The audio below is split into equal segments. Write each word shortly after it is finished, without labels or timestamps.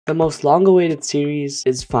The most long-awaited series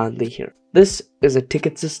is finally here. This is a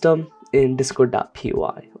ticket system in discord.py,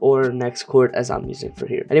 or Nextcord as I'm using for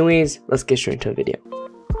here. Anyways, let's get straight into the video.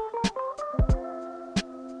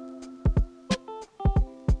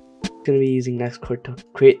 I'm going to be using Nextcord to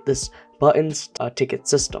create this buttons ticket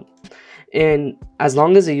system. And as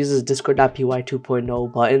long as it uses discord.py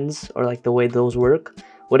 2.0 buttons, or like the way those work,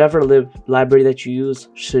 whatever library that you use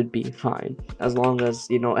should be fine, as long as,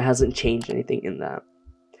 you know, it hasn't changed anything in that.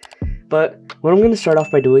 But what I'm going to start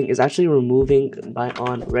off by doing is actually removing my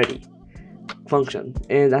onReady function,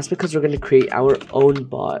 and that's because we're going to create our own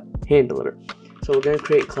bot handler. So we're going to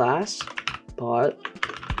create class bot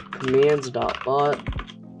commands.bot,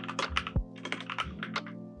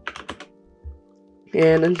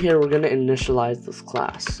 and in here we're going to initialize this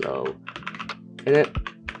class. So init,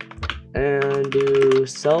 and do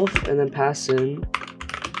self, and then pass in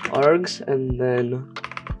args and then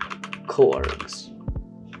coargs.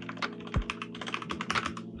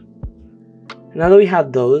 Now that we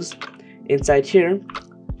have those, inside here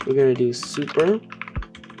we're going to do super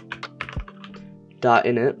dot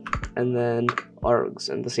init and then args,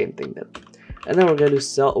 and the same thing there. And then we're going to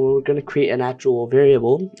do we're going to create an actual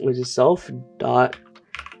variable, which is self dot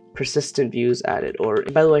persistent views added. Or,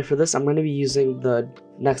 by the way, for this I'm going to be using the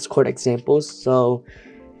Nextcord examples, so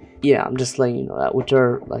yeah, I'm just letting you know that, which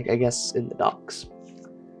are, like, I guess in the docs.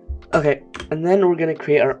 Okay, and then we're going to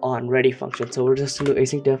create our onReady function. So we're just going to do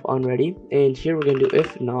async def onReady, and here we're going to do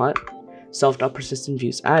if not self.persistent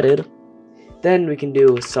views added. Then we can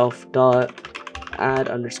do self.add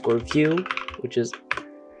underscore view, which is,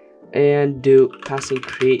 and do passing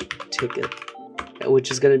create ticket, which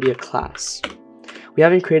is going to be a class. We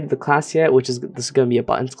haven't created the class yet, which is, this is going to be a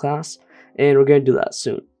buttons class, and we're going to do that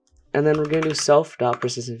soon. And then we're going to do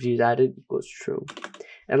self.persistent views added equals true.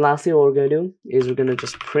 And lastly, what we're going to do is we're going to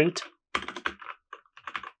just print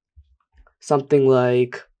something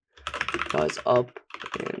like buzz up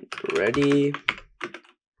and ready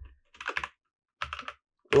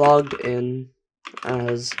logged in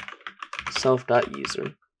as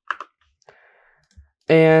self.user.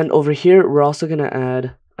 And over here, we're also going to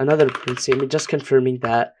add another print statement, just confirming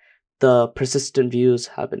that the persistent views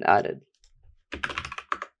have been added.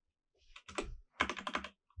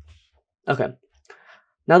 Okay.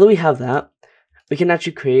 Now that we have that, we can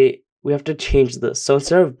actually we have to change this. So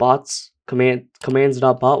instead of bots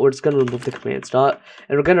commands.bot, we're just going to remove the commands dot,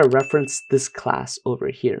 and we're going to reference this class over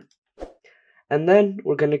here. And then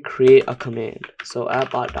we're going to create a command. So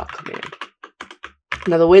add bot.command.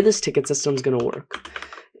 Now the way this ticket system is going to work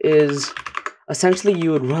is essentially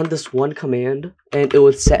you would run this one command and it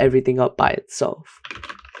would set everything up by itself.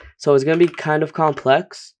 So it's going to be kind of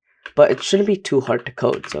complex, but it shouldn't be too hard to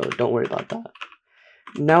code, so don't worry about that.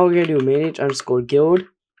 Now we're going to do manage underscore guild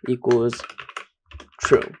equals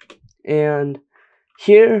true. And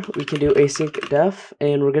here we can do async def,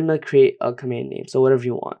 and we're going to create a command name, so whatever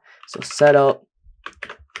you want. So setup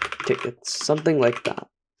tickets, something like that.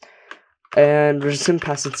 And we're just going to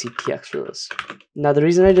pass in ctx for this. Now the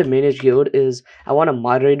reason I did manage guild is I want a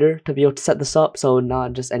moderator to be able to set this up, so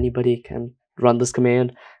not just anybody can run this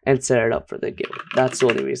command and set it up for the guild. That's the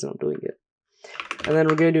only reason I'm doing it. And then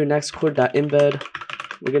we're going to do nextcord.embed.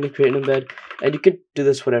 We're going to create an embed, and you could do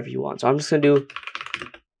this whatever you want. So I'm just going to do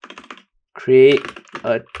create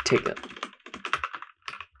a ticket.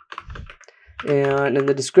 And in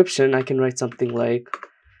the description, I can write something like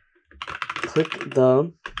click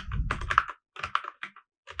the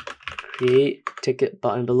create ticket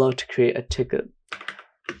button below to create a ticket.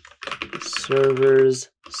 Server's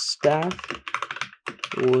staff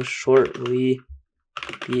will shortly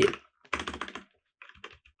be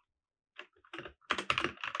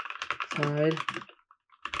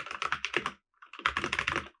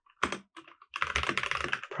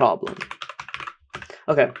problem.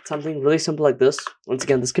 Okay, something really simple like this. Once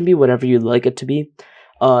again, this can be whatever you'd like it to be.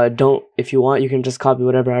 If you want, you can just copy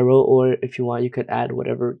whatever I wrote, or if you want, you could add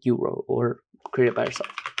whatever you wrote or create it by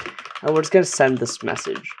yourself. And we're just gonna send this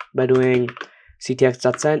message by doing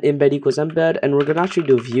ctx.send embed equals embed, and we're gonna actually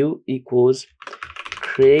do view equals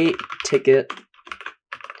create ticket,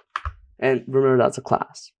 and remember that's a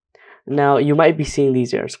class. Now you might be seeing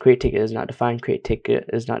these errors: create ticket is not defined, create ticket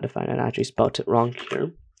is not defined, and I actually spelled it wrong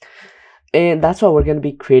here. And that's why we're going to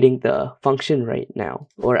be creating the function right now,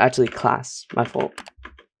 or actually class, my fault.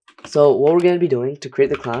 So what we're going to be doing to create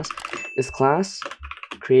the class is class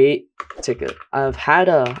create ticket. I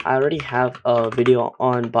already have a video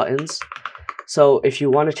on buttons, so if you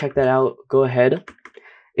want to check that out, go ahead.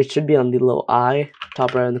 It should be on the little eye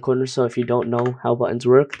top right in the corner, so if you don't know how buttons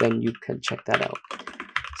work, then you can check that out.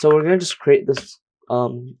 So we're going to just create this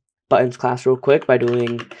buttons class real quick by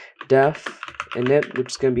doing def init,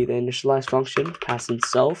 which is going to be the initialize function, pass in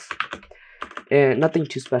self, and nothing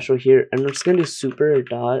too special here. And we're just going to do super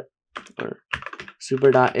dot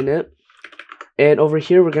init, and over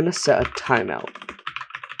here we're going to set a timeout,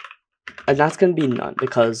 and that's going to be none,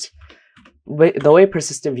 because the way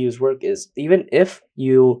persistent views work is even if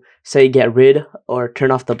you say get rid or turn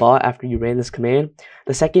off the bot after you ran this command,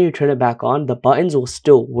 the second you turn it back on, the buttons will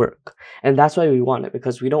still work. And that's why we want it,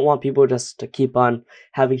 because we don't want people just to keep on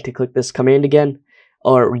having to click this command again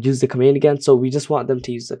or use the command again. So we just want them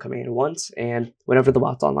to use the command once, and whenever the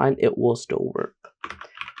bot's online, it will still work.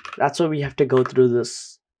 That's why we have to go through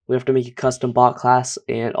this. We have to make a custom bot class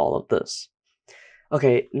and all of this.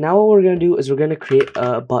 Okay, now what we're going to do is we're going to create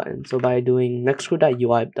a button. So by doing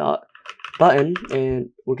nextcode.ui.button, and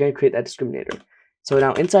we're going to create that discriminator. So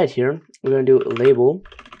now inside here, we're going to do label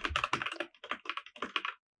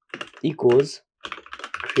equals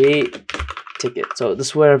create ticket. So this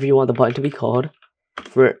is whatever you want the button to be called.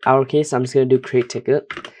 For our case, I'm just going to do create ticket.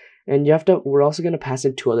 And we're also going to pass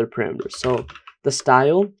in 2 other parameters. So the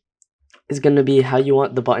style is going to be how you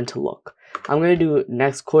want the button to look. I'm going to do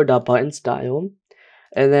nextcode.button style.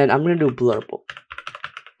 And then I'm going to do blurple.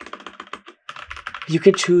 You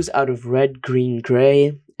could choose out of red, green,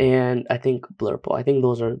 gray, and I think blurple. I think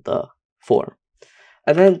those are the 4.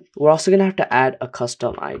 And then we're also going to have to add a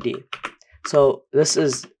custom ID. So this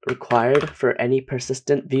is required for any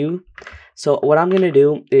persistent view. So what I'm going to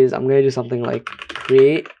do is I'm going to do something like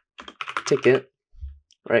create ticket,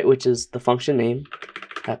 right, which is the function name.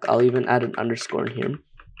 Heck, I'll even add an underscore in here.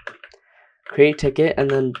 Create ticket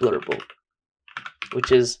and then blurple,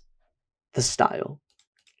 which is the style.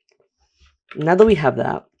 Now that we have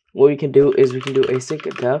that, what we can do is we can do async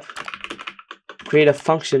def, create a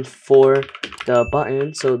function for the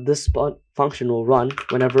button, so this function will run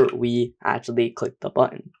whenever we actually click the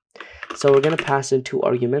button. So we're going to pass in 2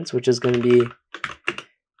 arguments, which is going to be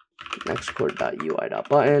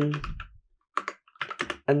nextcode.ui.button,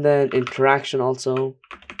 and then interaction also,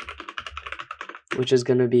 which is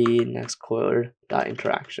going to be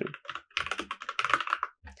nextcode.interaction.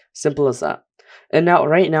 Simple as that. And now,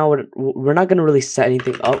 right now, we're not going to really set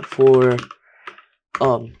anything up for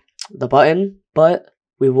the button, but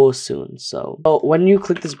we will soon. So when you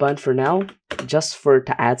click this button, for now, just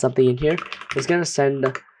to add something in here, it's going to send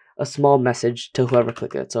a small message to whoever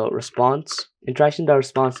clicked it. So response,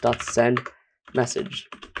 interaction.response.send message.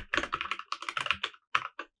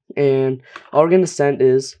 And all we're going to send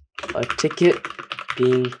is a ticket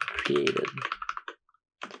being created.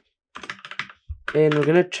 And we're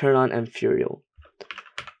going to turn on mfurial.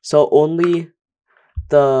 So only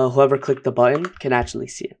whoever clicked the button can actually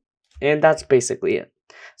see it. And that's basically it.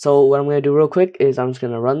 So what I'm going to do real quick is I'm just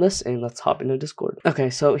going to run this, and let's hop into Discord. Okay,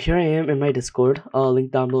 so here I am in my Discord.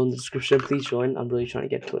 Link down below in the description. Please join. I'm really trying to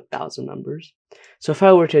get to 1,000 members. So if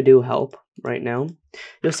I were to do help right now,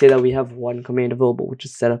 you'll see that we have 1 command available, which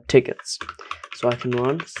is set up tickets. So I can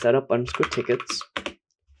run setup_tickets,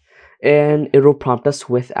 and it will prompt us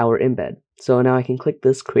with our embed. So now I can click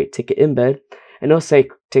this create ticket embed, and it'll say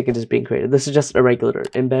ticket is being created. This is just a regular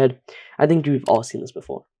embed. I think we've all seen this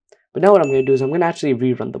before. But now what I'm going to do is I'm going to actually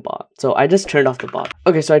rerun the bot. So I just turned off the bot.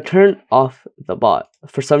 Okay, so I turned off the bot.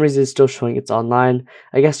 For some reason, it's still showing it's online.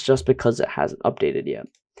 I guess just because it hasn't updated yet.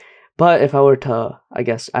 But if I were to, I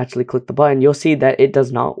guess, actually click the button, you'll see that it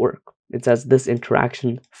does not work. It says this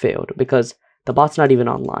interaction failed because the bot's not even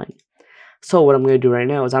online. So what I'm going to do right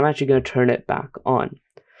now is I'm actually going to turn it back on.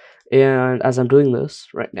 And as I'm doing this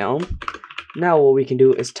right now what we can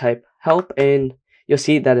do is type help, and you'll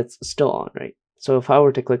see that it's still on, right? So if I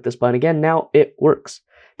were to click this button again, now it works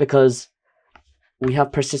because we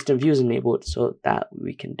have persistent views enabled, so that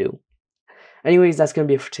we can do. Anyways, that's going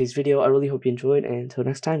to be it for today's video. I really hope you enjoyed, and until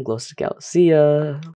next time, glow stick out. See ya!